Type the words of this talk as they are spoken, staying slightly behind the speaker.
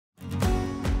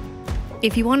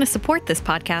If you want to support this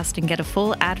podcast and get a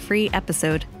full ad-free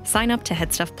episode, sign up to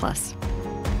Headstuff Plus.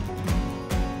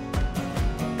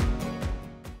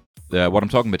 What I'm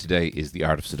talking about today is the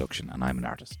art of seduction, and I'm an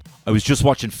artist. I was just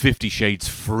watching 50 Shades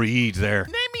Freed there.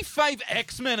 Name me 5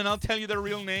 X-Men and I'll tell you their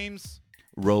real names.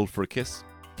 Roll for a kiss.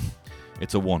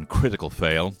 It's a 1. Critical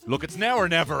fail. Look, it's now or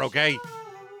never, okay?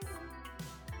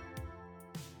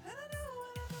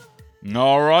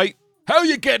 All right. How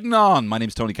you getting on? My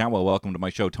name's Tony Cantwell. Welcome to my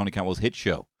show, Tony Cantwell's Hit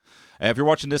Show. If you're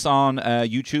watching this on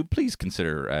YouTube, please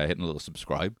consider hitting a little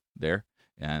subscribe there.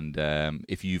 And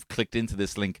if you've clicked into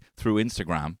this link through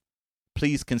Instagram,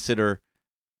 please consider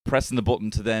pressing the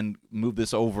button to then move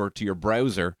this over to your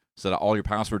browser so that all your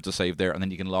passwords are saved there, and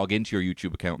then you can log into your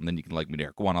YouTube account, and then you can like me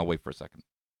there. Go on, I'll wait for a second.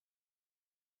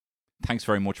 Thanks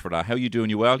very much for that. How you doing?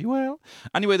 You well? You well?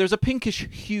 Anyway, there's a pinkish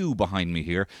hue behind me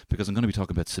here because I'm going to be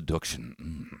talking about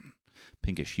seduction.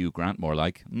 Pinkish hue, Grant, more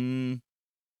like. Nope.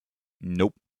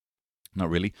 Not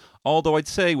really. Although I'd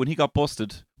say when he got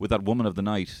busted with that woman of the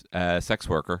night, sex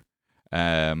worker,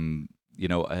 the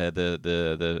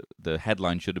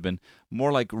headline should have been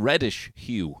more like reddish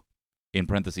hue in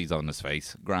parentheses on his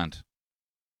face. Grant.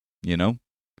 You know?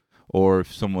 Or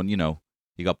if someone,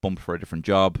 he got bumped for a different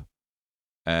job.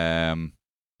 He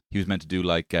was meant to do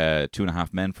like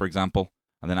 2.5 Men, for example,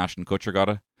 and then Ashton Kutcher got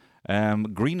it.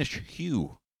 Greenish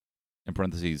hue in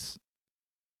parentheses.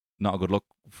 Not a good look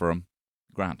for him.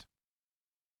 Grant.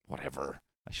 Whatever.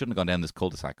 I shouldn't have gone down this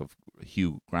cul-de-sac of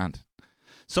Hugh Grant.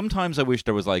 Sometimes I wish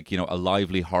there was like, a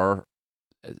lively horror,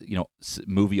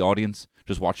 movie audience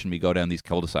just watching me go down these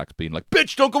cul-de-sacs being like,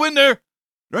 bitch, don't go in there.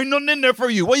 There ain't nothing in there for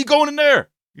you. Why are you going in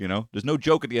there? There's no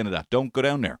joke at the end of that. Don't go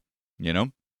down there,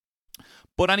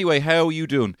 But anyway, how are you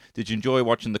doing? Did you enjoy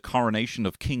watching the coronation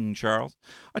of King Charles?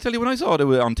 I tell you, when I saw it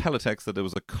on teletext that there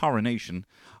was a coronation,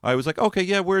 I was like, okay,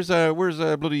 yeah, where's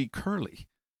bloody Curly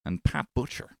and Pat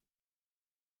Butcher?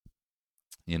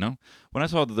 When I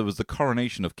saw that there was the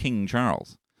coronation of King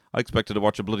Charles, I expected to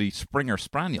watch a bloody Springer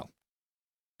Spaniel.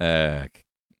 King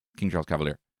Charles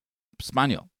Cavalier.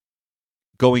 Spaniel.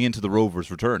 Going into the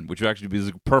Rover's Return, which would actually be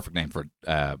a perfect name for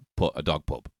a dog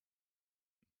pub.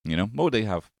 What would they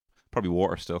have? Probably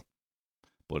water still.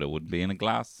 But it wouldn't be in a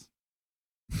glass.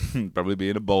 Probably be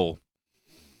in a bowl.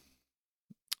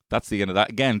 That's the end of that.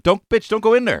 Again, don't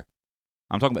go in there.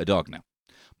 I'm talking about a dog now.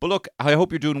 But look, I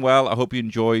hope you're doing well. I hope you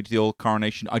enjoyed the old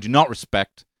coronation. I do not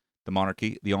respect the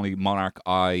monarchy. The only monarch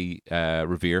I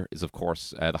revere is, of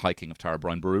course, the High King of Tara,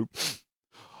 Brian Boru.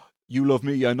 You love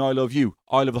me and I love you.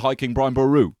 I love the High King, Brian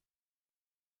Boru.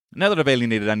 Now that I've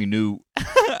alienated any new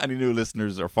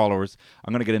listeners or followers,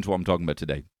 I'm going to get into what I'm talking about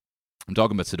today. I'm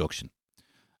talking about seduction.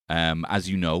 As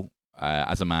you know,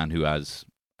 as a man who has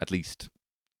at least,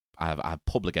 I have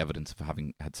public evidence of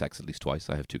having had sex at least twice.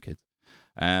 I have 2 kids.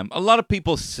 A lot of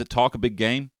people talk a big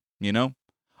game, I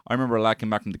remember a lad came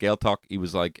back from the Gale Talk. He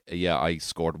was like, yeah, I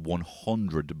scored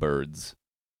 100 birds.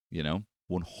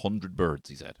 100 birds,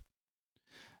 he said.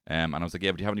 And I was like,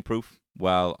 yeah, but do you have any proof?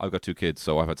 Well, I've got 2 kids,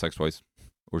 so I've had sex twice.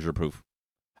 Where's your proof?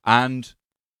 And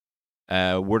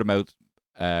word of mouth,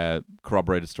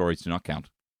 corroborated stories do not count.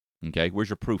 Okay, where's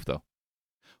your proof, though?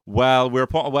 Well,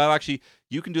 actually,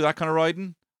 you can do that kind of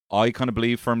riding. I kind of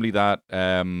believe firmly that,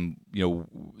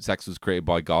 sex was created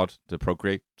by God to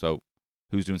procreate. So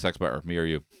who's doing sex better, me or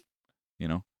you?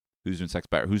 Who's doing sex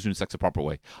better? Who's doing sex the proper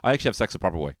way? I actually have sex the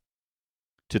proper way.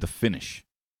 To the finish.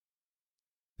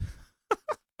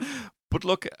 But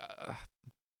look,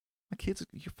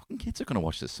 your fucking kids are going to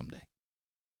watch this someday.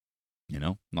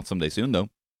 Not someday soon, though.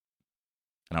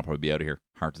 And I'll probably be out of here.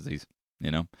 Heart disease,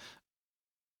 I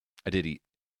did eat.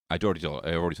 I already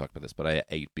talked about this, but I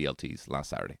ate 8 BLTs last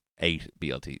Saturday. 8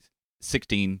 BLTs.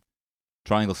 16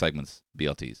 triangle segments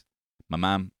BLTs. My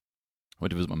mum,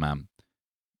 went to visit my mum.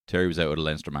 Terry was out at a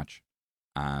Leinster match.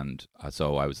 And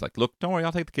so I was like, look, don't worry,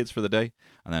 I'll take the kids for the day.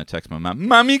 And then I texted my mum,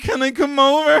 Mommy, can I come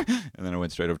over? And then I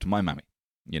went straight over to my mammy,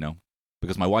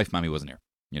 because my wife mammy wasn't here,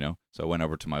 So I went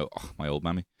over to my old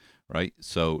mammy, right?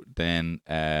 So then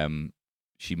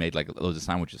she made like loads of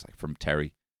sandwiches like from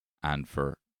Terry and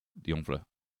for the young fella.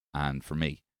 And for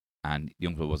me, and the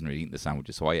young fella wasn't really eating the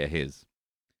sandwiches, so I ate his,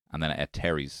 and then I ate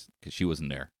Terry's because she wasn't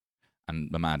there, and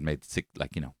my man made 8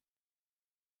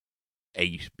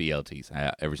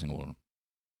 BLTs, every single one,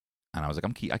 and I was like,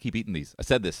 I keep eating these. I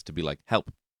said this to be like,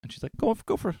 help, and she's like, go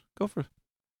for it,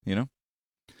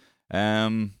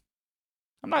 I'm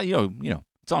not,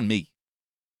 it's on me.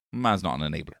 My man's not an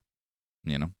enabler,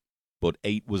 but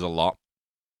 8 was a lot,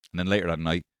 and then later that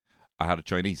night, I had a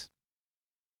Chinese.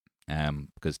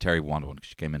 Because Terry wanted one because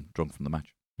she came in drunk from the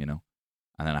match, and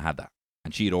then I had that,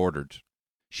 and she had ordered.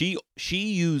 She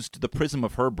used the prism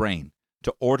of her brain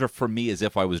to order for me as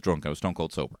if I was drunk. I was stone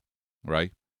cold sober,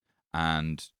 right?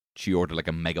 And she ordered like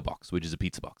a mega box, which is a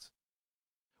pizza box.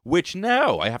 Which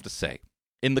now, I have to say,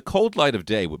 in the cold light of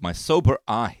day, with my sober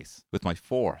eyes, with my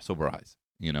 4 sober eyes,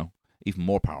 even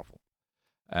more powerful.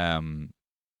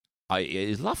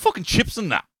 There's a lot of fucking chips in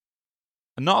that,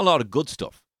 and not a lot of good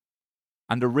stuff.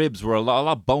 And the ribs were a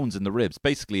lot of bones in the ribs.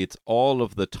 Basically, it's all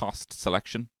of the tossed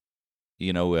selection,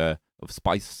 of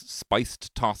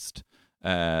spiced tossed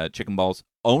chicken balls.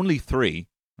 Only 3,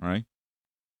 right?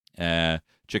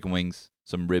 Chicken wings,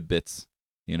 some rib bits,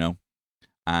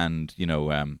 and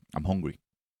I'm hungry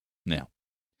now.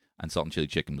 And salt and chili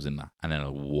chicken was in that, and then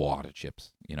a wad of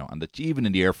chips, and even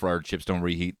in the air fryer, chips don't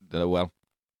reheat that well,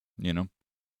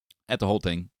 Ate the whole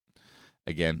thing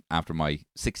again after my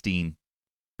 16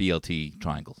 BLT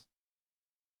triangles.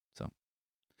 So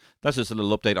that's just a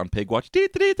little update on Pig Watch.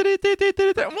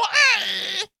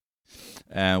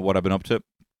 What I've been up to,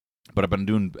 but I've been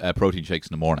doing protein shakes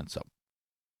in the morning, so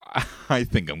I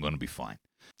think I'm going to be fine.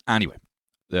 Anyway,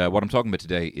 what I'm talking about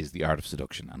today is the art of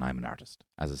seduction, and I'm an artist.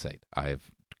 As I said,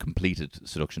 I've completed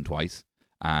seduction twice,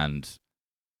 and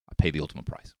I pay the ultimate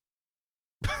price.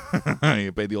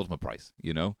 I pay the ultimate price,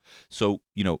 So,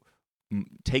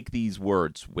 take these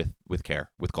words with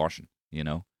care, with caution,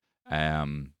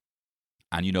 and,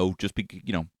 just be,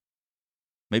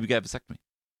 maybe get a vasectomy,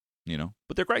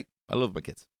 but they're great. I love my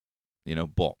kids,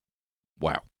 but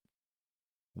wow.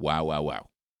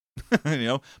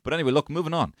 But anyway, look,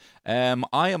 moving on.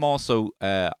 I am also,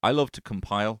 I love to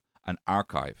compile and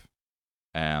archive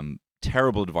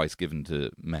terrible advice given to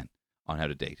men on how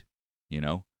to date,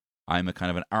 I'm a kind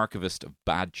of an archivist of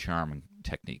bad charming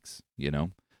techniques,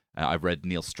 I've read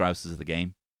Neil Strauss's The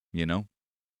Game,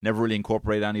 never really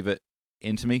incorporated any of it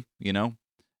into me, you should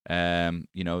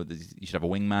have a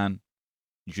wingman,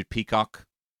 you should peacock,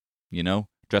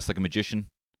 dress like a magician,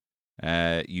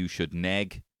 you should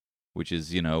neg, which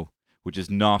is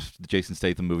not the Jason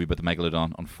Statham movie, but the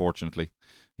Megalodon, unfortunately,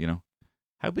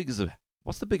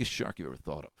 what's the biggest shark you've ever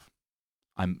thought of?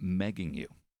 I'm megging you.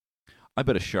 I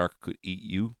bet a shark could eat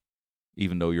you,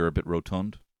 even though you're a bit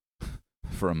rotund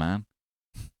for a man.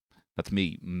 That's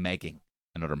me megging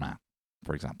another man,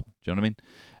 for example. Do you know what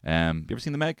I mean? You ever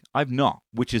seen The Meg? I've not,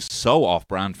 which is so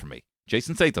off-brand for me.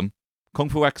 Jason Statham, kung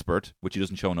fu expert, which he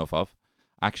doesn't show enough of,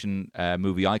 action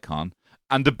movie icon,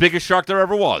 and the biggest shark there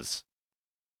ever was.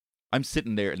 I'm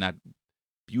sitting there in that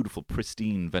beautiful,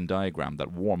 pristine Venn diagram,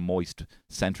 that warm, moist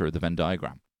center of the Venn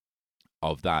diagram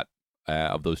of that,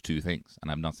 of those two things,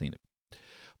 and I've not seen it.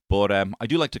 But I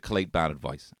do like to collate bad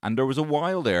advice. And there was a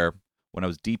while there when I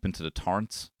was deep into the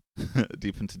torrents,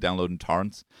 deep into downloading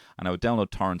torrents, and I would download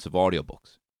torrents of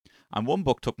audiobooks. And one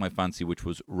book took my fancy, which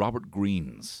was Robert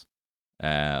Greene's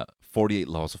 48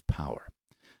 Laws of Power.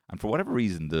 And for whatever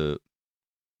reason, the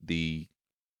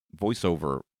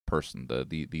voiceover person,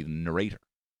 the narrator,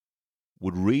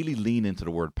 would really lean into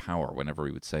the word power whenever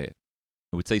he would say it.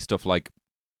 He would say stuff like,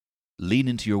 lean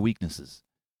into your weaknesses.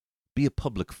 Be a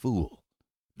public fool.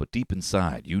 But deep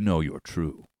inside, you're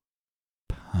true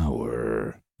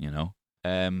power,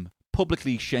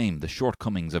 Publicly shame the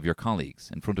shortcomings of your colleagues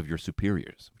in front of your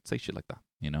superiors. Say shit like that,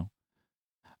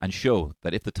 And show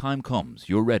that if the time comes,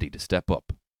 you're ready to step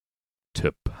up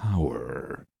to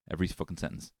power. Every fucking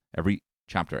sentence, every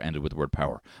chapter ended with the word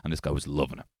power. And this guy was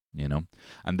loving it,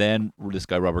 And then this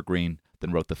guy, Robert Greene,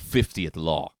 then wrote the 50th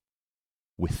Law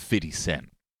with 50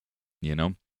 Cent,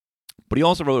 But he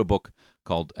also wrote a book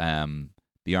called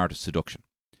The Art of Seduction.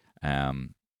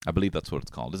 I believe that's what it's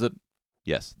called. Is it?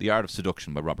 Yes, The Art of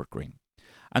Seduction by Robert Greene.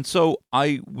 And so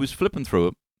I was flipping through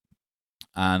it,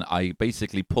 and I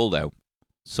basically pulled out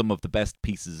some of the best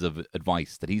pieces of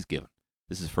advice that he's given.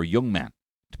 This is for young men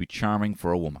to be charming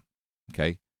for a woman,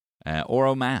 okay? Or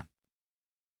a man.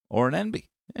 Or an envy.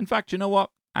 In fact, you know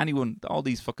what? Anyone, all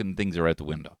these fucking things are out the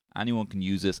window. Anyone can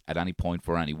use this at any point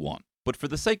for anyone. But for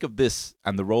the sake of this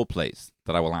and the role plays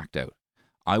that I will act out,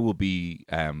 I will be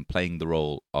playing the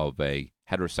role of a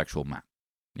heterosexual man,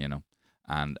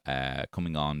 and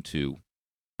coming on to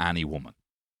any woman,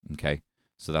 okay?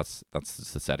 So that's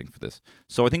the setting for this.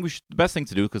 So I think the best thing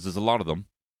to do, because there's a lot of them,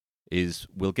 is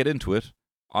we'll get into it.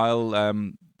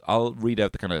 I'll read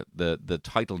out the kind of the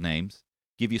title names,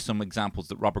 give you some examples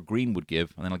that Robert Greene would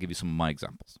give, and then I'll give you some of my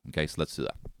examples. Okay, so let's do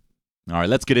that. All right,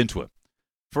 let's get into it.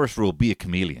 First rule: be a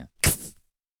chameleon.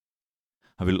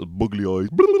 Have a little buggly eyes.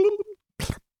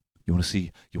 You want to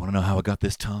see? You want to know how I got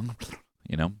this tongue?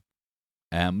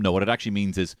 No, what it actually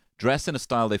means is dress in a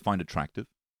style they find attractive,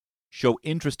 show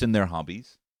interest in their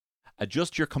hobbies,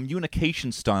 adjust your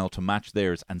communication style to match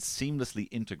theirs, and seamlessly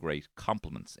integrate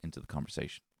compliments into the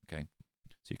conversation. Okay,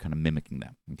 So you're kind of mimicking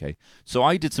them, okay? So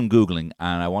I did some Googling,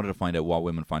 and I wanted to find out what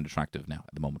women find attractive now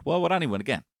at the moment. Well, what anyone,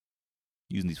 again,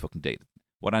 using these fucking data,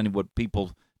 what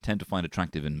people tend to find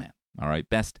attractive in men, all right?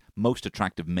 Most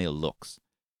attractive male looks.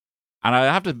 And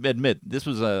I have to admit, this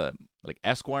was like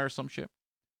Esquire or some shit.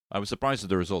 I was surprised at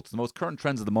the results. The most current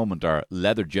trends at the moment are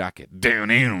leather jacket,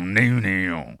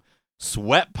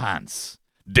 sweatpants,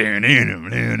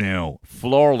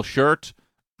 floral shirt,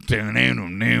 and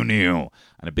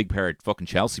a big pair of fucking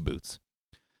Chelsea boots.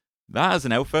 That as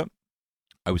an outfit,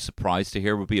 I was surprised to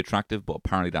hear would be attractive, but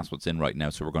apparently that's what's in right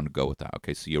now, so we're going to go with that.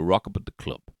 Okay, so you rock up at the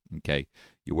club, okay?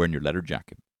 You're wearing your leather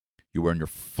jacket. You're wearing your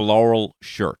floral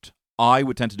shirt. I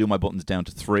would tend to do my buttons down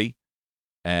to 3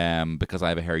 because I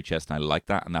have a hairy chest and I like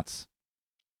that, and it's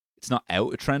not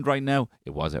out of trend right now.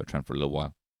 It was out of trend for a little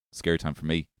while. Scary time for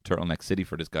me. Turtleneck City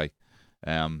for this guy.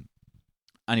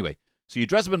 Anyway, so you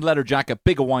dress up in a leather jacket,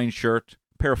 big Hawaiian shirt,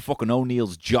 pair of fucking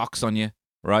O'Neill's jocks on you,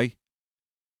 right?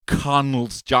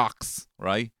 Connell's jocks,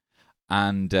 right?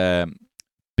 And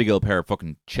big old pair of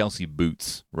fucking Chelsea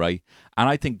boots, right? And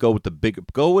I think go with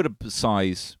a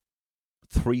size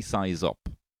 3 size up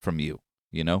from you,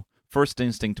 you know? First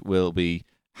instinct will be,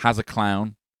 has a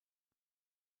clown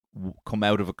come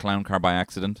out of a clown car by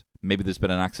accident? Maybe there's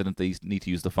been an accident, they need to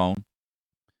use the phone.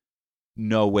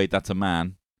 No, wait, that's a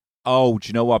man. Oh, do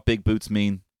you know what big boots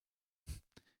mean?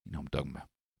 You know what I'm talking about.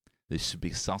 This should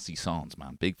be saucy sons,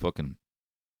 man. Big fucking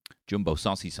jumbo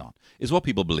saucy son is what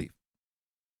people believe.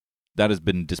 That has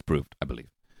been disproved, I believe.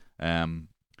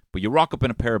 But you rock up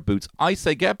in a pair of boots. I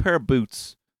say get a pair of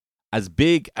boots as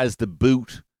big as the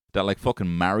boot that like fucking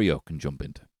Mario can jump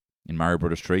into. In Mario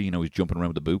Brothers 3, you know, he's jumping around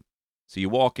with the boot. So you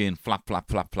walk in, flap, flap,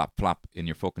 flap, flap, flap, in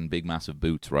your fucking big massive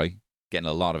boots, right? Getting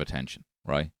a lot of attention,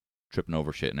 right? Tripping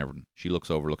over shit and everything. She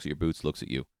looks over, looks at your boots, looks at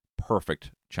you.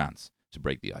 Perfect chance to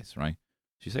break the ice, right?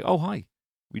 She's like, oh, hi.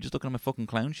 We're just looking at my fucking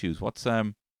clown shoes. What's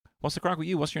the crack with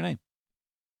you? What's your name?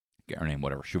 Get her name,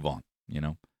 whatever. Siobhan, you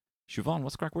know? Siobhan,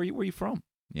 what's the crack? Where are you from?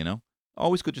 You know?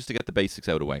 Always good just to get the basics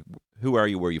out of the way. Who are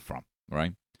you? Where are you from?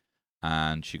 Right?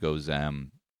 And she goes,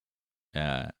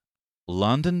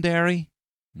 Londonderry,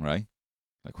 right?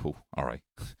 Like, oh, all right.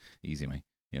 Easy, mate.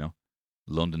 You know?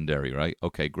 Londonderry, right?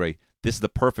 Okay, great. This is the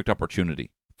perfect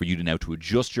opportunity for you to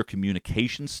adjust your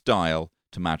communication style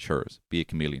to match hers. Be a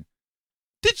chameleon.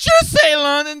 Did you say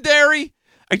Londonderry?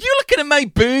 Are you looking at my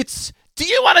boots? Do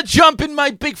you want to jump in my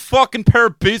big fucking pair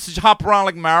of boots and hop around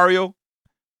like Mario?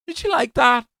 Did you like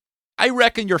that? I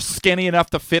reckon you're skinny enough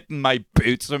to fit in my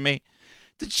boots with me.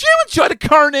 Did you enjoy the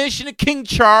coronation of King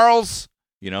Charles?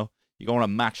 You know, you're going to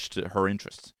match to her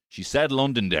interests. She said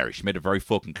Londonderry. She made it very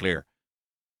fucking clear.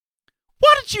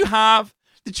 What did you have?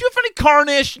 Did you have any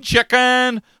coronation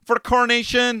chicken for the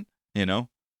coronation? You know,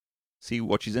 see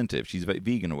what she's into, if she's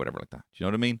vegan or whatever like that. Do you know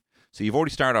what I mean? So you've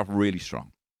already started off really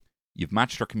strong. You've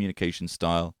matched her communication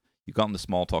style. You've gotten the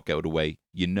small talk out of the way.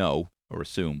 You know, or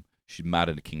assume, she's mad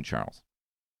at King Charles.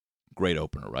 Great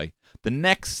opener, right? The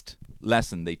next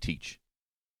lesson they teach,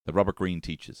 that Robert Greene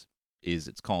teaches,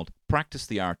 it's called Practice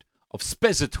the Art of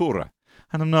Spezzatura.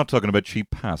 And I'm not talking about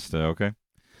cheap pasta, okay? I'm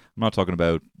not talking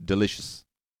about delicious,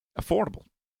 affordable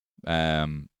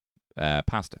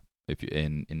pasta if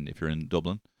you're in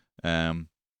Dublin.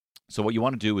 So what you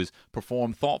want to do is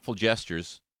perform thoughtful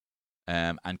gestures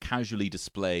and casually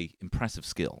display impressive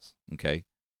skills, okay?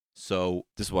 So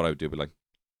this is what I would do, but like,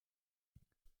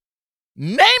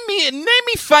 name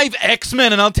me 5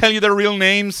 X-Men and I'll tell you their real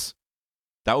names.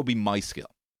 That would be my skill.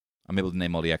 I'm able to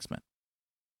name all the X-Men.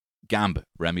 Gambit,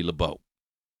 Remy LeBeau.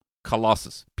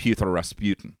 Colossus, Piotr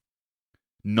Rasputin.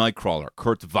 Nightcrawler,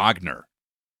 Kurt Wagner.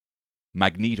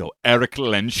 Magneto, Eric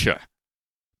Lensche.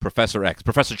 Professor X,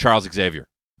 Professor Charles Xavier.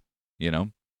 You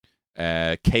know?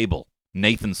 Cable,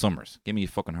 Nathan Summers. Give me a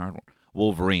fucking hard one.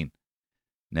 Wolverine.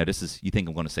 Now you think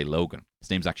I'm going to say Logan. His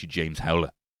name's actually James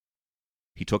Howlett.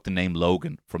 He took the name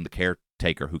Logan from the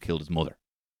caretaker who killed his mother.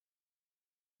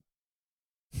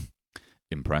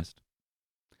 Impressed?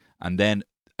 And then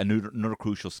another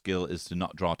crucial skill is to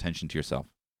not draw attention to yourself.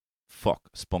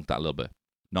 Spunk that a little bit.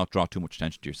 Not draw too much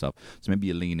attention to yourself. So maybe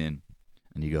you lean in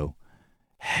and you go,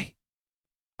 hey,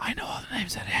 I know all the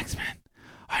names of the X-Men.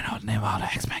 I know the name of all the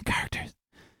X-Men characters.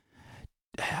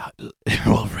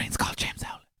 Wolverine's called James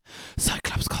Howlett.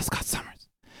 Cyclops called Scott Summers.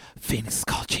 Phoenix is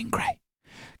called Jean Grey.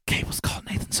 Cable's called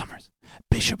Nathan Summers.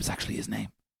 Bishop is actually his name.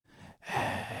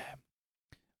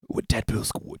 With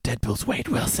Deadpool's Wade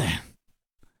Wilson.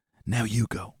 Now you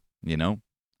go, you know,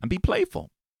 and be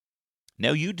playful.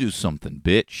 Now you do something,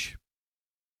 bitch.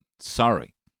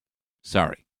 Sorry.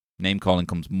 Name calling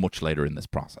comes much later in this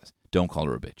process. Don't call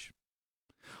her a bitch.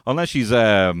 Unless she's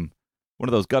one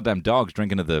of those goddamn dogs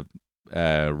drinking at the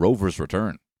Rovers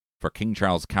return for King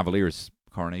Charles Cavaliers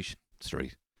Coronation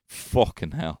Street.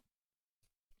 Fucking hell.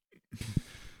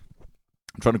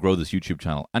 I'm trying to grow this YouTube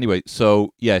channel. Anyway,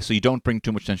 so you don't bring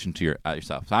too much attention to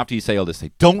yourself. So after you say all this,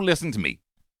 say, don't listen to me.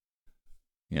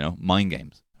 Mind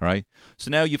games, all right? So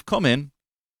now you've come in,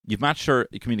 you've matched her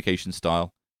communication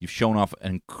style, you've shown off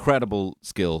an incredible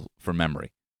skill for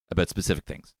memory about specific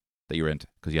things that you're into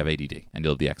because you have ADD and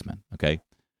you'll be X-Men, okay?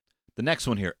 The next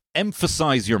one here,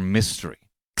 emphasize your mystery.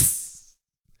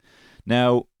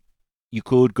 Now, you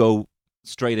could go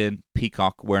straight in,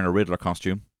 Peacock wearing a Riddler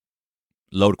costume,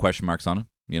 load of question marks on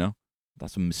it,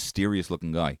 That's a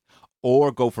mysterious-looking guy.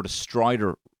 Or go for the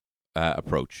Strider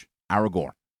approach,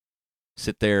 Aragorn.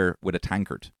 Sit there with a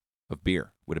tankard of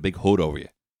beer with a big hood over you,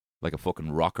 like a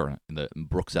fucking rocker in the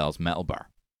Bruxelles metal bar.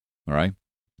 All right?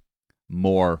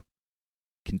 More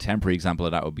contemporary example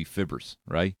of that would be Fibbers,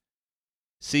 right?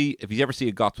 See, if you ever see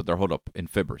a goth with their hood up in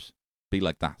Fibbers, be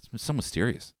like that. It's so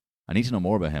mysterious. I need to know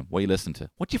more about him. What you listen to?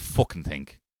 What do you fucking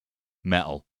think?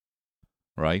 Metal.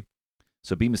 Right?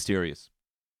 So be mysterious.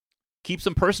 Keep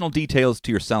some personal details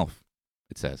to yourself,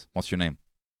 it says. What's your name?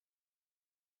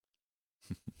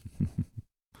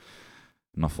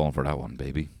 I'm not falling for that one,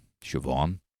 baby.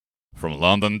 Siobhan. From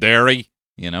Londonderry,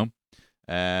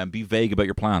 Be vague about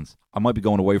your plans. I might be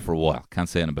going away for a while. Can't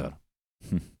say anything about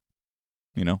it.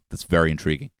 That's very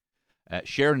intriguing.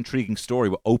 Share an intriguing story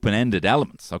with open-ended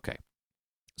elements. Okay.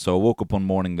 So I woke up one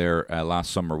morning there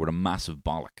last summer with a massive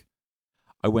bollock.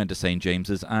 I went to St.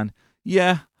 James's and,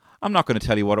 I'm not going to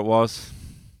tell you what it was.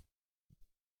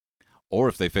 Or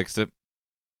if they fixed it.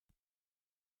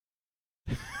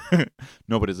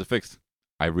 No, but is it fixed?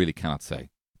 I really cannot say.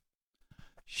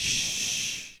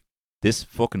 Shh. This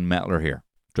fucking metaler here,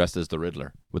 dressed as the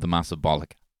Riddler with a massive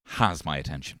bollock, has my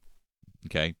attention.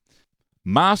 Okay?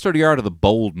 Master the art of the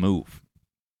bold move.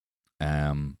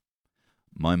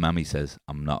 My mammy says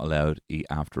I'm not allowed to eat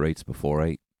after 8s before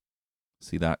 8.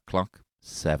 See that clock?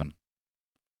 7.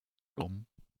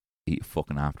 Eat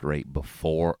fucking after 8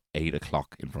 before 8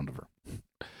 o'clock in front of her.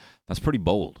 That's pretty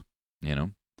bold,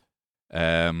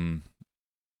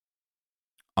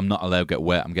 I'm not allowed to get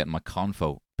wet. I'm getting my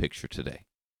Confo picture today.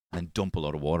 And then dump a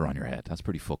lot of water on your head. That's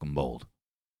pretty fucking bold.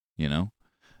 What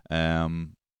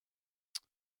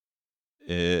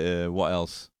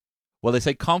else? Well, they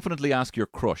say confidently ask your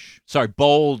crush.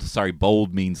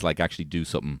 Bold means like actually do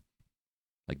something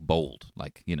like bold,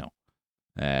 like,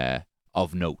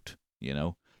 of note,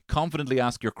 Confidently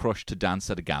ask your crush to dance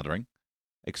at a gathering.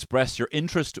 Express your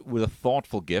interest with a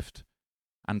thoughtful gift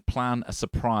and plan a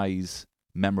surprise,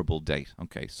 memorable date.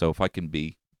 Okay, so if I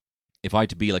had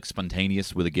to be like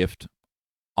spontaneous with a gift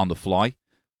on the fly, I'd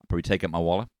probably take out my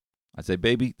wallet. I'd say,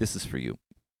 baby, this is for you.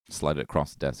 Slide it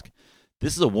across the desk.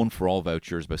 This is a one-for-all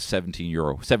voucher. It's about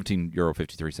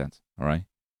 €17.53. All right?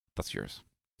 That's yours.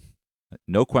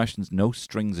 No questions, no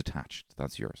strings attached.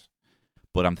 That's yours.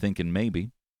 But I'm thinking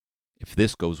maybe if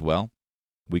this goes well,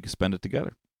 we could spend it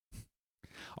together.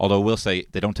 Although I will say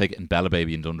they don't take it in Bella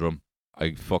Baby in Dundrum.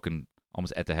 I fucking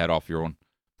almost ate the head off your one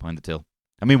behind the till.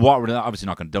 I mean, what? We're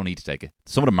obviously don't need to take it.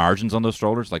 Some of the margins on those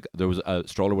strollers, like there was a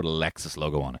stroller with a Lexus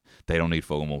logo on it. They don't need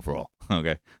fucking one for all.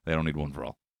 Okay? They don't need one for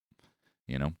all.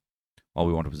 All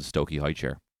we wanted was a Stokey high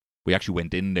chair. We actually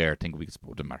went in there thinking we could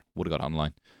support them. Would have got it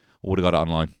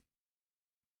online.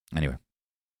 Anyway.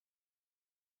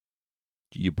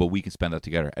 But we can spend that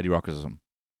together. Eddie Rockerism.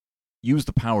 Use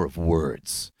the power of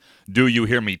words. Do you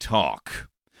hear me talk?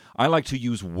 I like to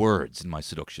use words in my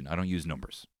seduction. I don't use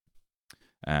numbers.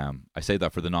 I say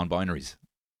that for the non-binaries.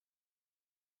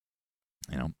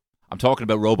 I'm talking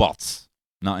about robots,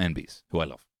 not NBs, who I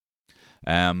love.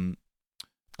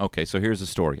 Okay, so here's a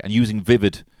story. And using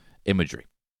vivid imagery.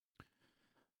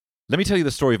 Let me tell you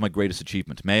the story of my greatest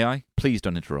achievement. May I? Please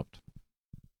don't interrupt.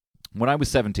 When I was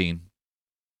 17,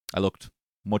 I looked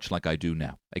much like I do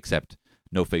now, except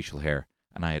no facial hair,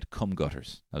 and I had cum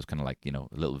gutters. I was kind of like, a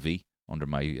little V under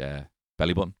my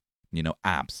belly button.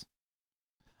 Abs.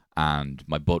 And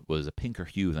my butt was a pinker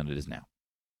hue than it is now.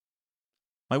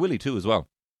 My willy too as well.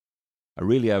 I've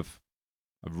really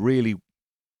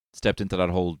stepped into that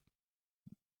whole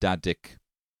dad dick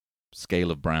scale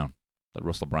of brown that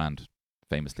Russell Brand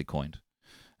famously coined.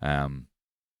 I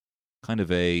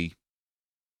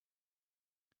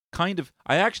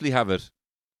actually have it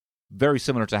very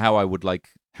similar to how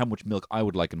much milk I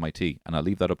would like in my tea, and I'll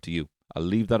leave that up to you. I'll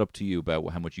leave that up to you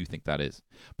about how much you think that is.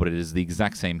 But it is the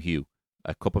exact same hue.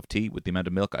 A cup of tea with the amount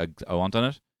of milk I want on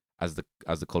it as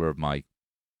the colour of my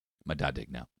dad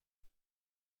dick now.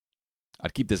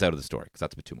 I'd keep this out of the story because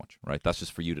that's a bit too much, right? That's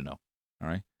just for you to know, all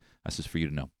right? That's just for you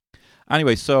to know.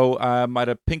 Anyway, so I had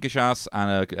a pinkish ass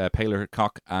and a paler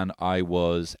cock, and I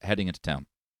was heading into town.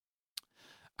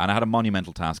 And I had a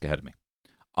monumental task ahead of me.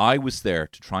 I was there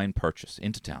to try and purchase,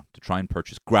 into town, to try and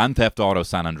purchase Grand Theft Auto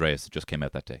San Andreas that just came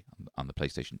out that day on the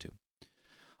PlayStation 2.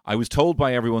 I was told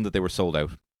by everyone that they were sold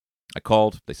out. I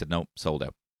called, they said, no, sold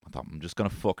out. I thought, I'm just going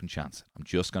to fucking chance it. I'm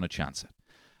just going to chance it.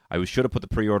 Should have put the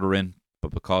pre-order in,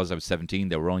 but because I was 17,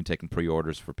 they were only taking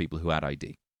pre-orders for people who had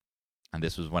ID. And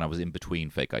this was when I was in between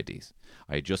fake IDs.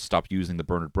 I had just stopped using the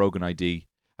Bernard Brogan ID,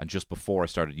 and just before I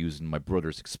started using my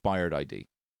brother's expired ID,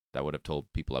 that would have told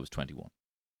people I was 21.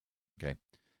 Okay?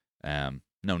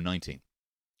 No, 19.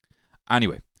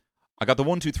 Anyway, I got the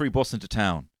 123 bus into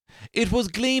town. It was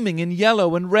gleaming in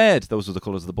yellow and red. Those were the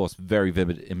colours of the bus. Very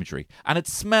vivid imagery. And it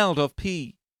smelled of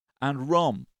pee and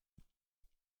rum.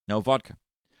 No vodka.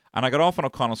 And I got off on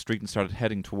O'Connell Street and started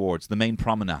heading towards the main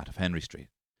promenade of Henry Street.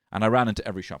 And I ran into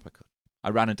every shop I could. I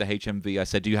ran into HMV. I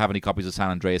said, do you have any copies of San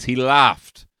Andreas? He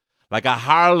laughed like a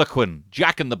harlequin,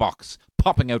 jack-in-the-box,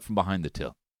 popping out from behind the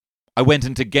till. I went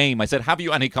into Game. I said, have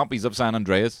you any copies of San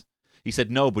Andreas? He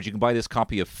said, no, but you can buy this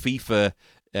copy of FIFA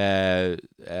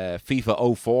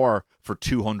 04 for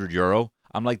 €200.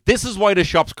 I'm like, this is why the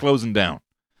shop's closing down.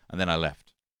 And then I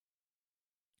left.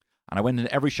 And I went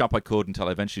in every shop I could until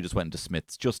I eventually just went into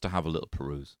Smith's just to have a little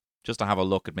peruse. Just to have a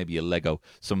look at maybe a Lego,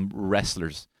 some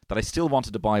wrestlers that I still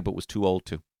wanted to buy but was too old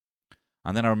to.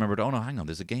 And then I remembered, oh no, hang on,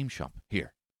 there's a game shop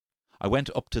here. I went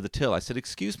up to the till. I said,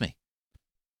 excuse me.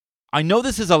 I know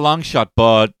this is a long shot,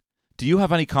 but do you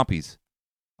have any copies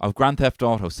of Grand Theft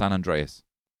Auto San Andreas?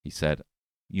 He said,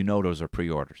 you know those are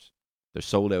pre-orders. They're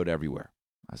sold out everywhere.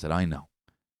 I said, I know.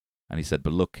 And he said,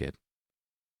 but look, kid,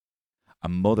 a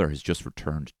mother has just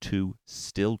returned 2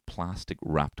 still plastic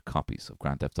wrapped copies of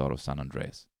Grand Theft Auto San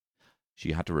Andreas.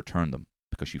 She had to return them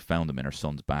because she found them in her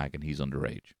son's bag and he's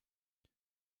underage.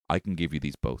 I can give you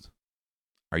these both.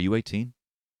 Are you 18?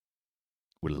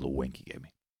 With a little wink he gave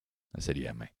me. I said,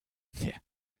 yeah, mate.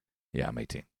 Yeah, I'm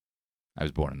 18. I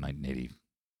was born in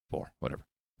 1984, whatever.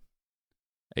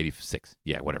 86.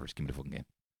 Yeah, whatever. Just give me the fucking game.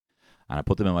 And I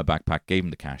put them in my backpack, gave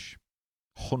him the cash.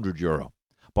 €100.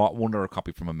 Bought one other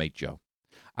copy from a mate, Joe.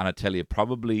 And I tell you,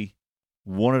 probably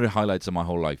one of the highlights of my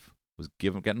whole life was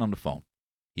getting on the phone.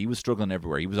 He was struggling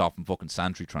everywhere. He was off in fucking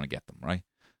Santry trying to get them, right?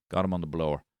 Got him on the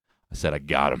blower. I said, I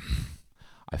got him.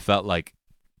 I felt like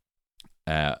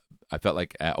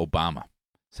Obama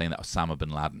saying that Osama bin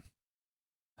Laden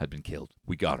had been killed.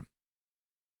 We got him.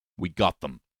 We got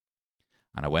them.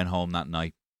 And I went home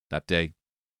that day,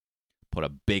 put a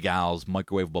Big Al's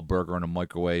microwavable burger in a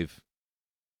microwave,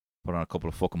 put on a couple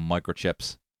of fucking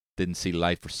microchips, didn't see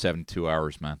light for 72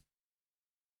 hours, man.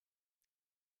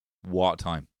 What a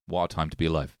time. What a time to be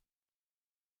alive.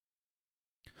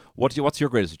 What's your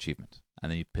greatest achievement? And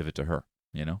then you pivot to her,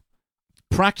 you know?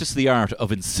 Practice the art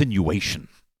of insinuation.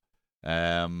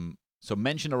 So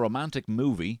mention a romantic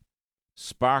movie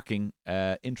sparking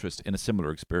interest in a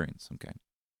similar experience. Okay.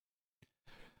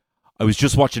 I was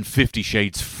just watching 50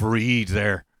 Shades Freed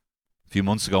there a few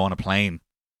months ago on a plane.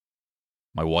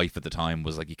 My wife at the time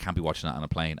was like, you can't be watching that on a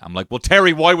plane. I'm like, well,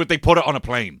 Terry, why would they put it on a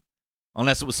plane?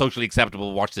 Unless it was socially acceptable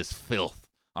to watch this filth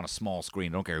on a small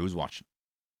screen. I don't care who's watching.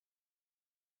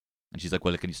 And she's like,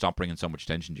 well, can you stop bringing so much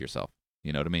attention to yourself?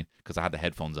 You know what I mean? Because I had the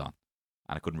headphones on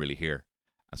and I couldn't really hear.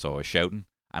 And so I was shouting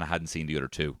and I hadn't seen the other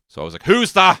two. So I was like,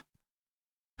 who's that?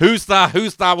 Who's that?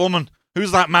 Who's that woman?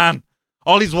 Who's that man?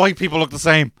 All these white people look the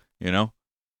same, you know?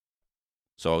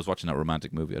 So I was watching that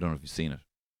romantic movie. I don't know if you've seen it.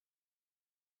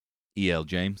 E.L.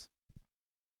 James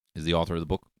is the author of the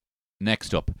book.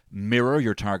 Next up, mirror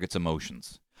your target's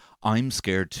emotions. I'm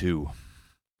scared too.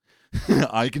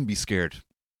 I can be scared.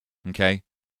 Okay?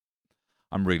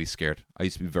 I'm really scared. I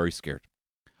used to be very scared.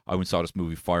 I went and saw this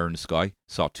movie, Fire in the Sky.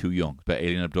 Saw it too young. About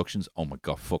alien abductions. Oh my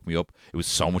God, fuck me up. It was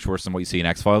so much worse than what you see in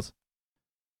X-Files.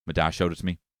 My dad showed it to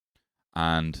me.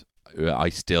 And I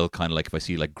still kind of like, if I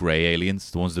see like grey aliens,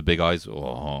 the ones with the big eyes,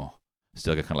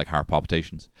 still get kind of like heart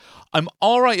palpitations. I'm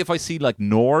alright if I see like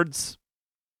Nords,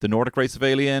 the Nordic race of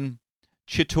alien.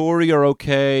 Chitauri are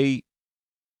okay.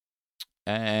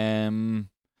 And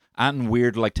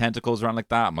weird like tentacles around like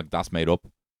that. I'm like, that's made up.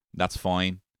 That's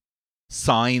fine.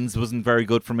 Signs wasn't very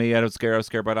good for me. I was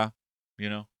scared by that. You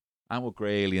know? And with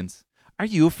grey aliens. Are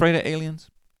you afraid of aliens?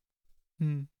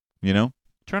 You know?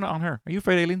 Turn it on her. Are you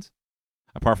afraid of aliens?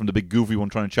 Apart from the big goofy one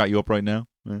trying to chat you up right now.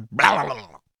 Yeah.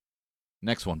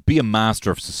 Next one. Be a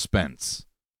master of suspense.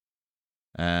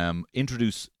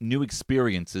 Introduce new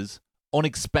experiences,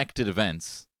 unexpected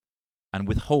events, and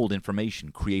withhold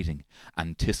information, creating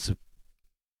anticipation.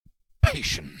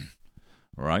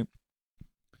 All right?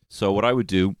 So what I would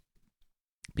do,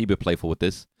 be a bit playful with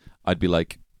this, I'd be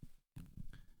like,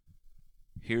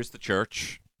 Here's the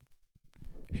church.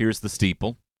 Here's the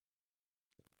steeple.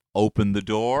 Open the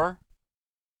door.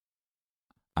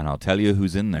 And I'll tell you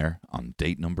who's in there on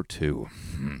date number 2.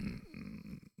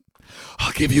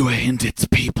 I'll give you a hint, it's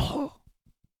people.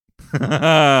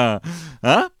 Huh?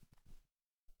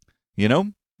 You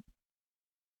know?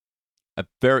 That's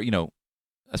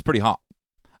pretty hot.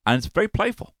 And it's very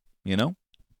playful, you know?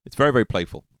 It's very, very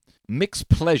playful. Mix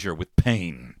pleasure with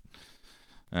pain.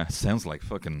 Sounds like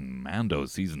fucking Mando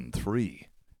season 3.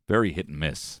 Very hit and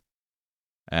miss.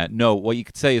 No, what you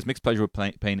could say is mix pleasure with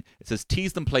pain. It says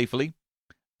tease them playfully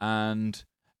and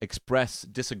express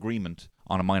disagreement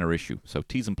on a minor issue. So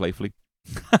tease them playfully.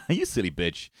 You silly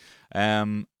bitch.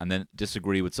 And then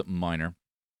disagree with something minor.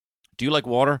 Do you like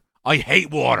water? I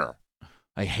hate water.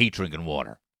 I hate drinking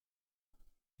water.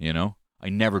 You know? I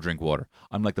never drink water.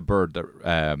 I'm like the bird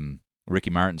that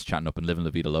Ricky Martin's chatting up in Living La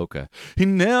Vida Loca. He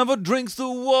never drinks the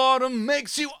water,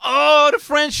 makes you order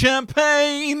French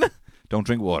champagne. Don't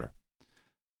drink water.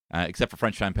 Except for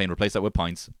French champagne. Replace that with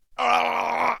pints.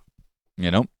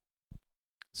 You know?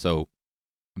 So,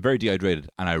 I'm very dehydrated,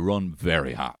 and I run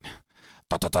very hot.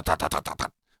 I'm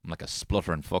like a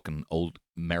spluttering fucking old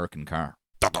American car.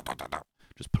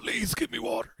 Just please give me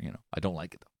water. You know, I don't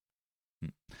like it, though.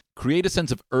 Create a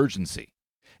sense of urgency.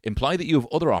 Imply that you have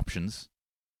other options,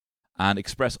 and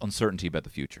express uncertainty about the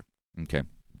future. Okay.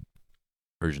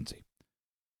 Urgency.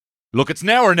 Look, it's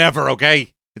now or never,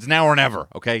 okay? It's now or never,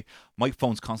 okay? My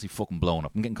phone's constantly fucking blowing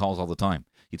up. I'm getting calls all the time.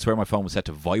 You'd swear my phone was set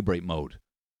to vibrate mode.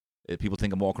 People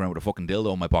think I'm walking around with a fucking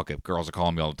dildo in my pocket. Girls are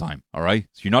calling me all the time, all right?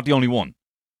 So you're not the only one.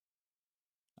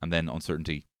 And then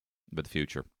uncertainty about the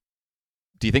future.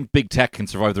 Do you think big tech can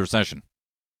survive the recession?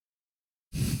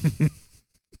 Do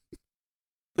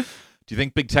you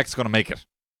think big tech's going to make it?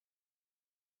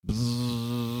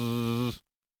 Bzzz.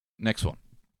 Next one.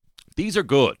 These are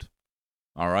good.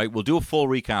 All right, we'll do a full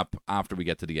recap after we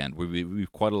get to the end.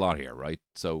 We've quite a lot here, right?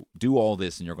 So do all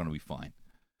this and you're going to be fine.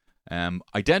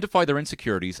 Identify their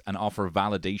insecurities and offer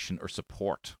validation or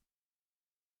support.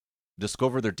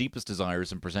 Discover their deepest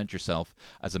desires and present yourself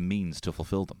as a means to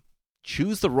fulfill them.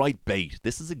 Choose the right bait.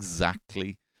 This is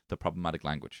exactly the problematic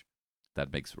language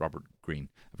that makes Robert Greene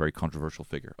a very controversial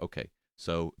figure. Okay,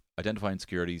 so identify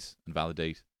insecurities and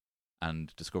validate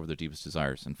and discover their deepest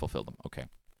desires and fulfill them. Okay.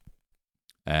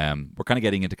 We're kind of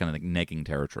getting into kind of like negging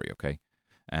territory, okay?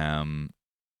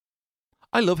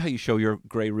 I love how you show your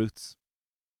grey roots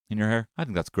in your hair. I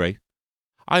think that's great.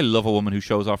 I love a woman who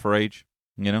shows off her age,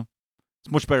 you know?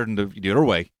 It's much better than the other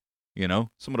way, you know?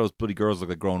 Some of those bloody girls look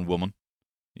like a grown woman,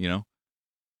 you know?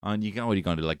 And what are you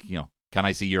going to do? Like, you know, can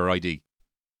I see your ID?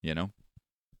 You know?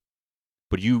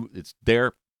 But it's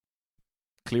there,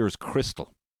 clear as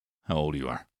crystal, how old you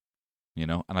are, you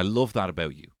know? And I love that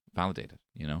about you. Validate it,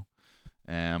 you know?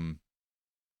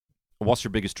 What's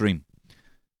your biggest dream?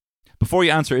 Before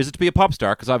you answer, is it to be a pop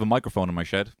star? Because I have a microphone in my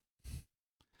shed.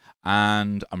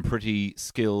 And I'm pretty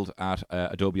skilled at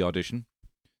Adobe Audition.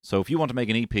 So if you want to make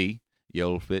an EP, you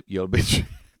old bitch, you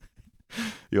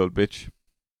old bitch,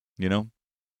 you know,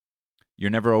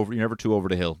 you're never too over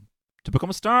the hill to become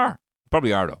a star.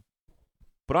 Probably are though,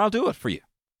 but I'll do it for you.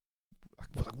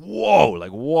 Like, whoa,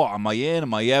 like what? Am I in?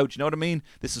 Am I out? You know what I mean?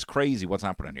 This is crazy. What's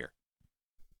happening here?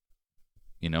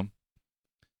 You know,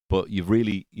 but you've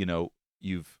really, you know,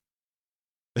 you've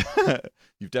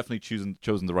definitely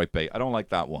chosen the right bait. I don't like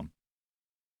that one.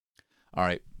 All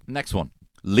right, next one.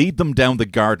 Lead them down the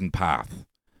garden path.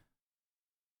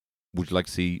 Would you like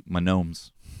to see my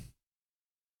gnomes?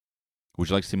 Would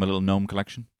you like to see my little gnome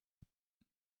collection?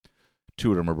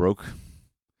 2 of them are broke.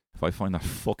 If I find that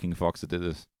fucking fox that did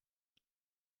this.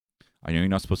 I know you're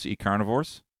not supposed to eat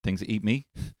carnivores, things that eat me,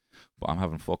 but I'm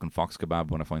having fucking fox kebab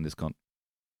when I find this cunt.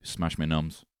 Smash my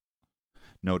nums.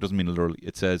 No, it doesn't mean literally.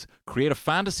 It says, create a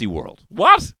fantasy world.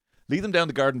 What? Lead them down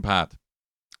the garden path.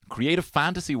 Create a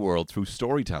fantasy world through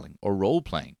storytelling or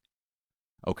role-playing.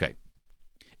 Okay.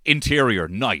 Interior,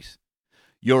 night.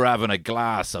 You're having a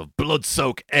glass of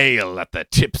blood-soaked ale at the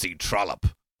Tipsy Trollop.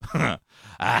 A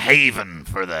haven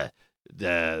for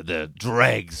the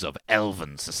dregs of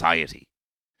elven society.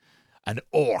 An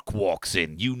orc walks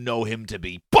in. You know him to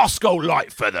be Bosco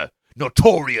Lightfeather,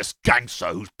 notorious gangster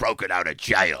who's broken out of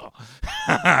jail.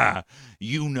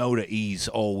 You know that he's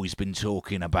always been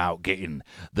talking about getting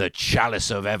the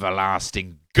chalice of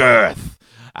everlasting girth.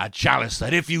 A chalice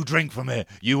that if you drink from it,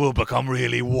 you will become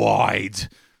really wide.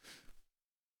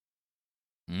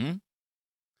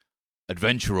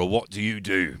 Adventurer, what do you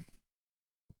do?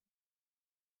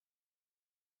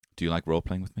 Do you like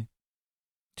role-playing with me?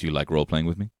 Do you like role-playing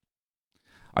with me?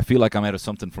 I feel like I'm out of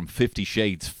something from 50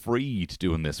 Shades Freed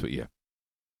doing this with you.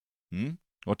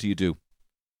 What do you do?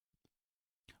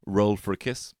 Roll for a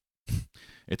kiss.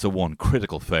 It's a 1.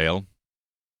 Critical fail.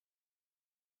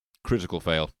 Critical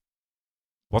fail.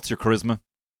 What's your charisma?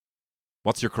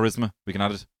 What's your charisma? We can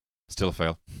add it. Still a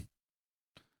fail.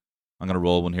 I'm going to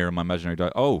roll one here in my imaginary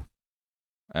die. Oh.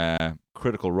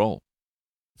 Critical roll.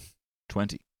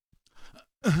 20.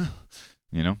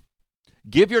 You know?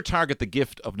 Give your target the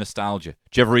gift of nostalgia.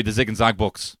 Do you ever read the Zig and Zag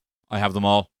books? I have them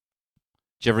all.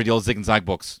 Do you ever read the old Zig and Zag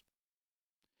books?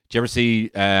 Do you ever see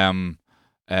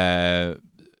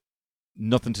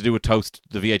Nothing to Do with Toast,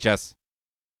 the VHS?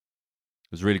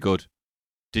 It was really good.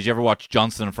 Did you ever watch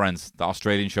Johnson and Friends, the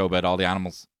Australian show about all the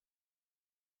animals?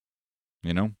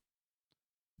 You know?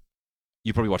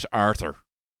 You probably watched Arthur.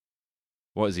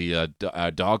 What is he, a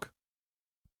dog?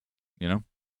 You know?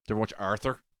 Did you ever watch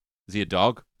Arthur? Is he a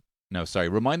dog? No, sorry.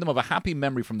 Remind them of a happy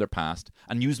memory from their past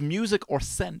and use music or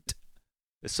scent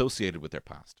associated with their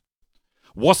past.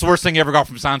 What's the worst thing you ever got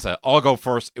from Santa? I'll go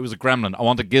first. It was a gremlin. I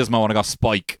wanted Gizmo and I got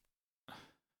Spike.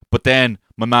 But then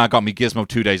my ma got me Gizmo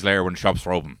 2 days later when the shops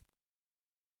were open.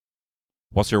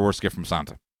 What's your worst gift from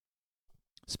Santa?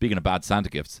 Speaking of bad Santa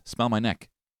gifts, smell my neck.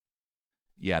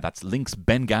 Yeah, that's Lynx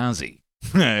Benghazi.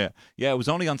 Yeah, it was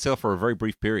only on sale for a very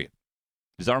brief period.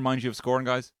 Does that remind you of scoring,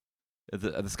 guys? At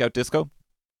the Scout Disco?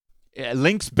 Yeah,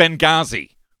 Lynx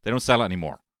Benghazi. They don't sell it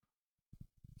anymore.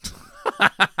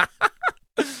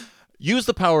 Use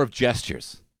the power of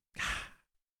gestures.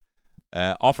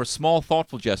 Offer small,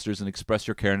 thoughtful gestures and express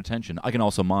your care and attention. I can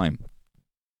also mime.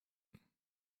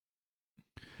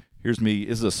 Here's me.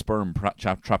 This is a sperm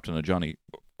trapped in a Johnny.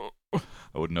 I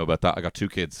wouldn't know about that. I got 2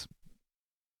 kids.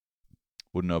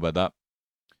 Wouldn't know about that.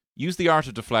 Use the art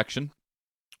of deflection.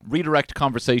 Redirect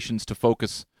conversations to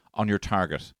focus on your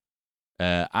target.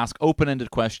 Ask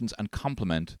open-ended questions and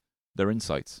compliment their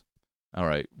insights. All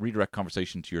right. Redirect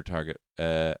conversation to your target.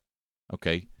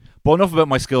 Okay. But enough about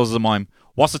my skills as a mime.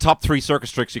 What's the top 3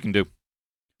 circus tricks you can do?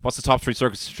 What's the top 3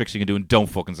 circus tricks you can do? And don't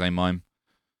fucking say mime.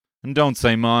 And don't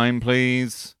say mime,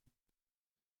 please.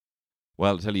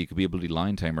 Well, I'll tell you could be a bloody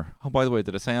lion tamer. Oh, by the way,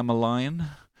 did I say I'm a lion?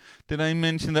 Did I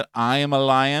mention that I am a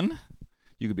lion?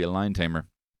 You could be a lion tamer.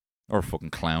 Or a fucking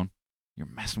clown. You're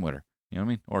messing with her. You know what I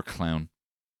mean? Or a clown.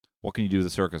 What can you do with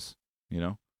a circus? You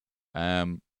know?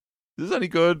 Is this any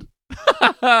good?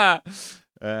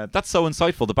 That's so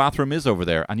insightful. The bathroom is over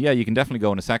there. And yeah, you can definitely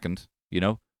go in a second. You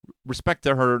know? Respect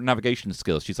her navigation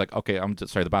skills. She's like, okay,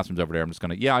 sorry, the bathroom's over there. I'm just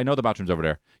going to... Yeah, I know the bathroom's over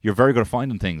there. You're very good at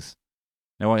finding things.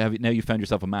 Now you found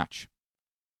yourself a match.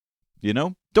 You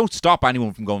know? Don't stop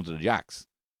anyone from going to the Jacks.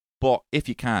 But if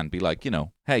you can, be like, you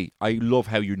know, hey, I love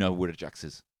how you know where the Jacks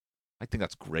is. I think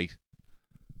that's great.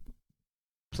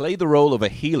 Play the role of a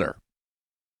healer.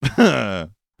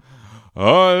 That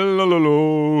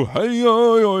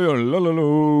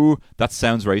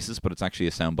sounds racist, but it's actually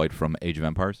a soundbite from Age of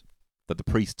Empires that the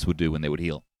priests would do when they would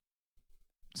heal.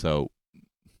 So,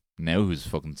 now who's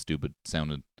fucking stupid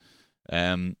sounding?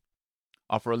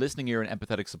 Offer a listening ear and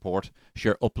empathetic support.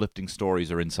 Share uplifting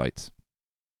stories or insights.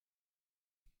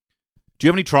 Do you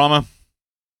have any trauma?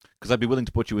 Because I'd be willing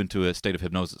to put you into a state of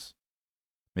hypnosis.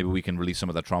 Maybe we can release some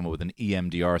of that trauma with an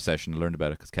EMDR session and learn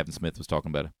about it, because Kevin Smith was talking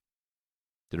about it.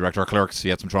 The director of Clerks, he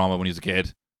had some trauma when he was a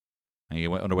kid. And he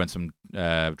underwent some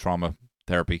trauma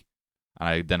therapy.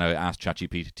 And then I asked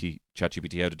ChatGPT how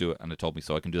to do it, and it told me,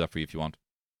 so I can do that for you if you want.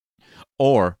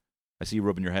 Or, I see you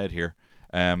rubbing your head here.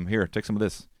 Here, take some of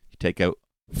this. You take out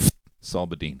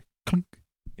Solbadine. Clunk.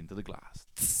 Into the glass.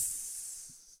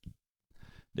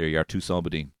 There you are, 2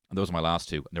 Solbadine. And those are my last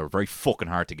 2. And they were very fucking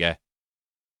hard to get.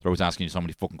 They're always asking you so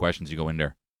many fucking questions. You go in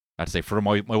there. I had to say, for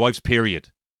my wife's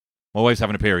period. My wife's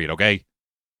having a period, okay?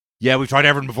 Yeah, we've tried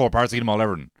everything before. Paracetamol,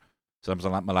 everything. So that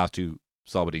was my last 2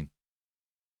 Solbadine.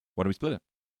 Why do we split it?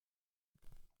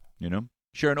 You know?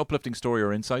 Share an uplifting story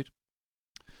or insight.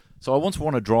 So I once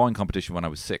won a drawing competition when I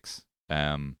was 6.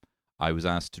 I was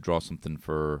asked to draw something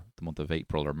for the month of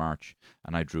April or March.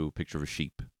 And I drew a picture of a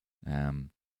sheep. And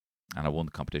I won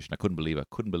the competition. I couldn't believe it.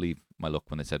 I couldn't believe my luck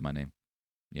when they said my name.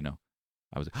 You know?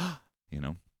 I was like, you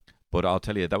know. But I'll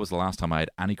tell you, that was the last time I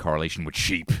had any correlation with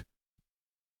sheep.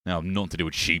 Now I have nothing to do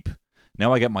with sheep.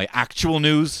 Now I get my actual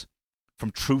news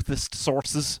from truthist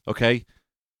sources, okay?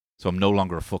 So I'm no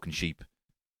longer a fucking sheep.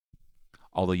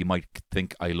 Although you might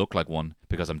think I look like one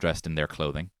because I'm dressed in their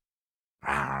clothing.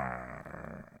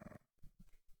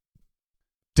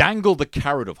 Dangle the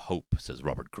carrot of hope, says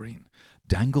Robert Greene.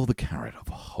 Dangle the carrot of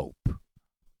hope.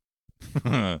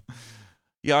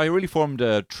 Yeah, I really formed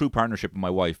a true partnership with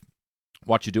my wife.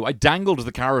 What you do? I dangled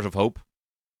the carrot of hope.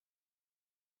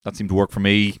 That seemed to work for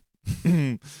me.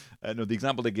 No, the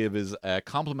example they give is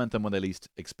compliment them when they least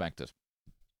expect it.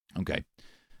 Okay.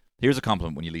 Here's a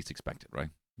compliment when you least expect it, right?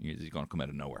 You're going to come out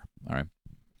of nowhere. All right.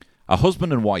 A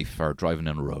husband and wife are driving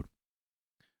down the road,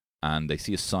 and they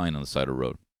see a sign on the side of the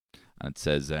road, and it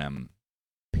says,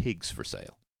 pigs for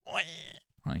sale.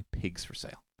 Right? Pigs for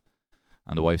sale.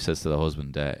 And the wife says to the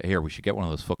husband, here, we should get one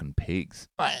of those fucking pigs.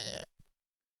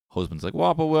 Husband's like,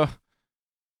 what?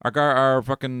 But our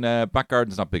fucking back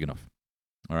garden's not big enough.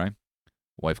 All right?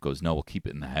 Wife goes, no, we'll keep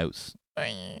it in the house.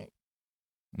 And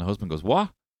the husband goes, what?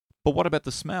 But what about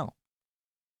the smell?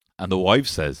 And the wife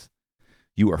says,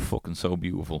 you are fucking so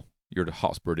beautiful. You're the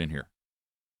hottest bird in here.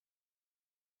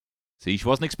 See, she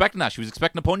wasn't expecting that. She was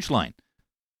expecting a punchline.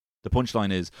 The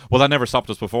punchline is, well, that never stopped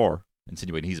us before,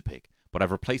 insinuating he's a pig. But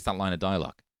I've replaced that line of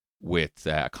dialogue with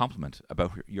a compliment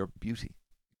about your beauty.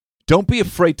 Don't be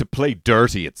afraid to play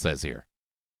dirty, it says here.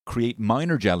 Create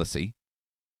minor jealousy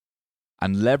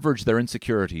and leverage their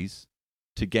insecurities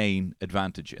to gain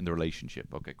advantage in the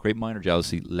relationship. Okay, create minor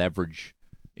jealousy, leverage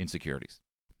insecurities.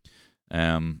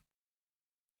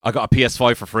 I got a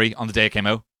PS5 for free on the day it came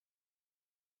out.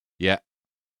 Yeah,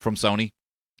 from Sony,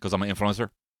 because I'm an influencer.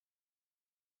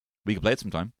 We could play it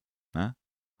sometime. Huh?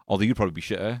 Although you'd probably be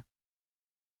shit,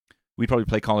 We'd probably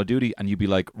play Call of Duty, and you'd be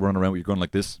like running around with your gun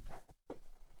like this.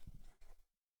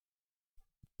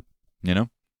 You know?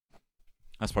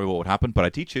 That's probably what would happen, but I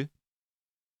teach you.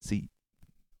 See,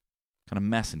 kind of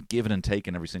messing, giving and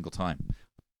taking every single time.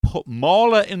 Put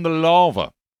Mala in the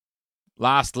lava.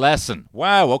 Last lesson.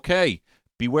 Wow, okay.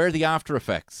 Beware the after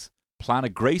effects. Plan a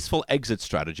graceful exit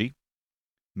strategy.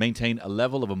 Maintain a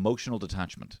level of emotional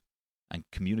detachment. And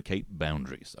communicate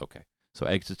boundaries. Okay, so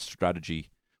exit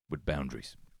strategy with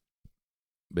boundaries.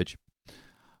 Bitch,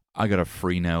 I got a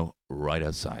free now right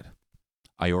outside.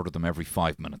 I order them every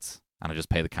 5 minutes. And I just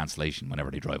pay the cancellation whenever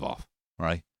they drive off. All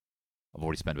right? I've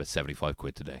already spent about 75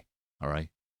 quid today. All right?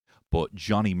 But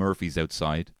Johnny Murphy's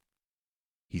outside.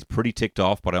 He's pretty ticked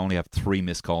off, but I only have 3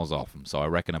 missed calls off him. So I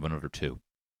reckon I have another 2.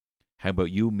 How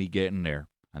about you and me getting there?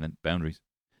 And then boundaries.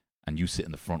 And you sit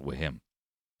in the front with him.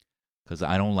 Because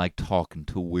I don't like talking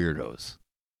to weirdos.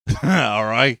 All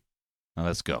right? Now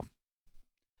let's go.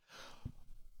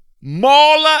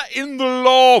 Mala in the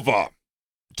lava.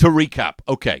 To recap.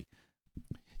 Okay.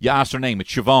 You asked her name.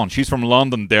 It's Siobhan. She's from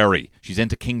Londonderry. She's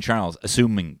into King Charles,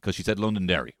 assuming, because she said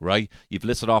Londonderry, right? You've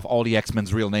listed off all the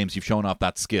X-Men's real names. You've shown off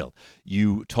that skill.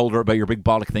 You told her about your big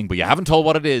bollock thing, but you haven't told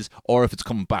what it is or if it's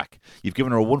coming back. You've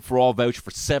given her a one-for-all voucher for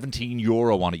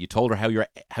 €17 on it. You told her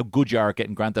how good you are at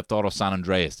getting Grand Theft Auto San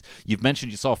Andreas. You've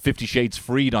mentioned you saw 50 Shades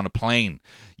Freed on a plane.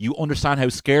 You understand how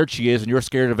scared she is, and you're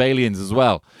scared of aliens as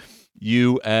well.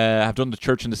 You have done the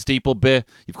church in the steeple bit.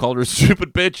 You've called her a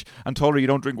stupid bitch and told her you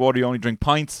don't drink water, you only drink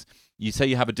pints. You say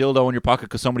you have a dildo in your pocket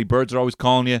because so many birds are always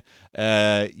calling you.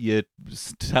 You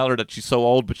tell her that she's so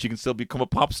old, but she can still become a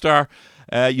pop star.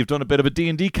 You've done a bit of a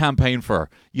D&D campaign for her.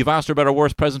 You've asked her about her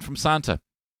worst present from Santa.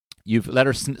 You've let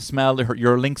her smell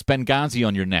your Lynx Benghazi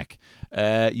on your neck.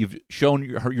 You've shown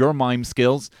her your mime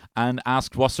skills and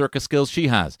asked what circus skills she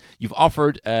has. You've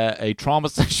offered a trauma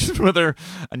session with her,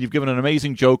 and you've given an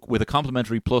amazing joke with a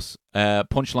complimentary plus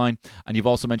punchline. And you've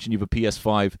also mentioned you have a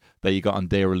PS5 that you got on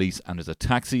day of release, and there's a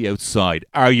taxi outside.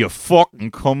 Are you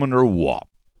fucking coming or what?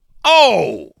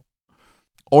 Oh!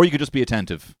 Or you could just be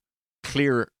attentive,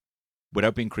 clear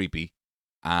without being creepy,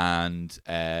 and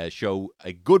show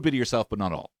a good bit of yourself, but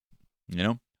not all. You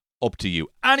know, up to you.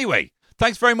 Anyway,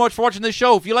 thanks very much for watching this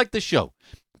show. If you like this show,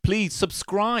 please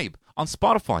subscribe on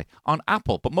Spotify, on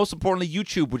Apple, but most importantly,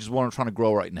 YouTube, which is what I'm trying to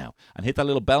grow right now, and hit that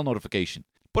little bell notification.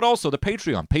 But also the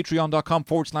Patreon,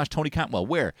 patreon.com/Tony Cantwell,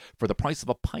 where for the price of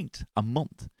a pint a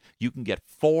month, you can get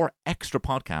 4 extra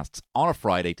podcasts on a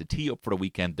Friday to tee up for the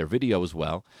weekend, their video as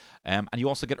well. And you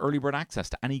also get early bird access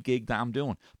to any gig that I'm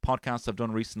doing. Podcasts I've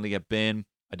done recently have been,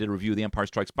 I did a review of The Empire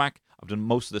Strikes Back. I've done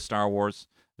most of the Star Wars.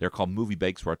 They're called Movie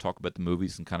Bakes, where I talk about the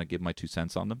movies and kind of give my 2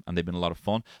 cents on them, and they've been a lot of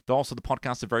fun. They're also, the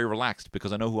podcasts are very relaxed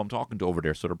because I know who I'm talking to over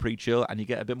there, so they're pretty chill, and you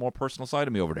get a bit more personal side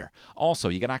of me over there. Also,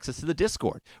 you get access to the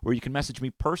Discord, where you can message me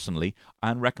personally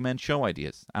and recommend show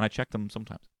ideas, and I check them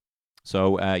sometimes.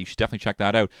 So you should definitely check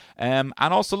that out. And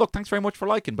also, look, thanks very much for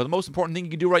liking, but the most important thing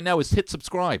you can do right now is hit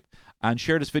subscribe and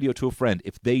share this video to a friend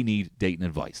if they need dating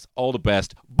advice. All the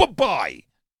best. Bye-bye!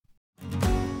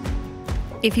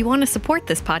 If you want to support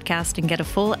this podcast and get a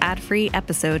full ad-free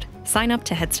episode, sign up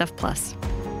to Headstuff Plus.